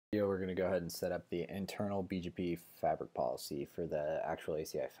We're going to go ahead and set up the internal BGP Fabric policy for the actual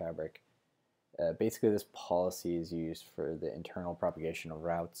ACI Fabric. Basically, this policy is used for the internal propagation of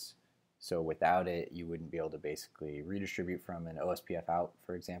routes. So without it, you wouldn't be able to basically redistribute from an OSPF out,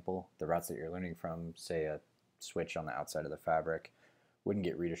 for example. The routes that you're learning from, say a switch on the outside of the fabric, wouldn't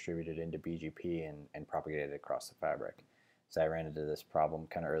get redistributed into BGP and propagated across the fabric. So I ran into this problem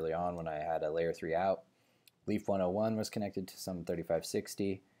kind of early on when I had a layer 3 out. Leaf 101 was connected to some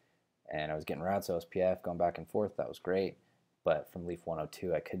 3560. And I was getting routes OSPF going back and forth. That was great. But from Leaf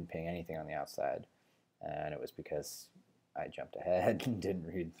 102, I couldn't ping anything on the outside. And it was because I jumped ahead and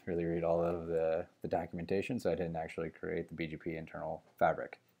didn't really read all of the documentation, so I didn't actually create the BGP internal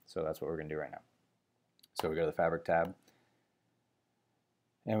fabric. So that's what we're going to do right now. So we go to the Fabric tab,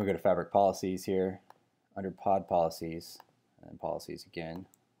 and we go to Fabric Policies here. Under Pod Policies, and Policies again,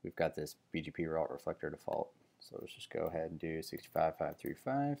 we've got this BGP route reflector default. So let's just go ahead and do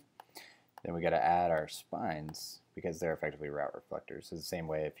 65535. Then we got to add our spines because they're effectively route reflectors. So the same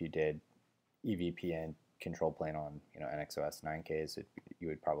way if you did EVPN control plane on NXOS 9Ks, you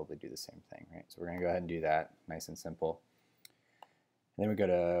would probably do the same thing, right? So we're going to go ahead and do that, nice and simple. And then we go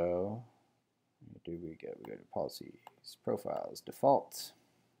to we go to Policies, Profiles, Default,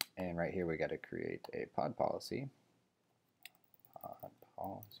 and right here we got to create a pod policy,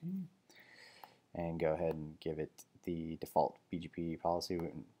 and go ahead and give it the default BGP policy.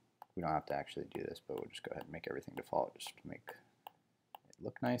 We don't have to actually do this, but we'll just go ahead and make everything default just to make it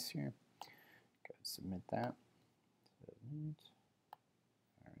look nice here. Go ahead and submit that. Submit.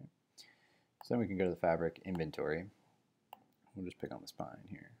 All right. So then we can go to the Fabric inventory. We'll just pick on the spine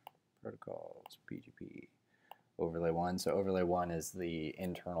here. Protocols, BGP, overlay 1. So overlay 1 is the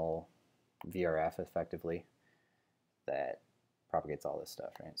internal VRF effectively that propagates all this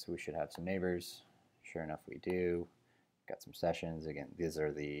stuff, right? So we should have some neighbors. Sure enough, we do. Got some sessions. Again, these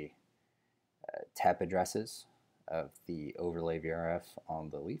are the TEP addresses of the overlay VRF on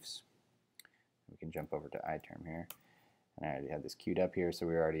the leafs. We can jump over to iTerm here. And I already had this queued up here, so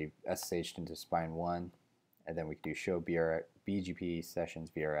we already SSH'd into spine 1. And then we could do show BGP sessions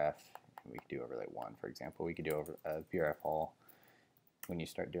VRF. And we could do overlay 1, for example. We could do VRF all. When you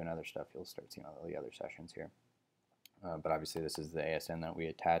start doing other stuff, you'll start seeing all the other sessions here. But obviously, this is the ASN that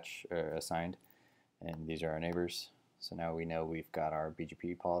we assigned. And these are our neighbors. So now we know we've got our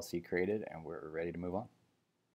BGP policy created and we're ready to move on.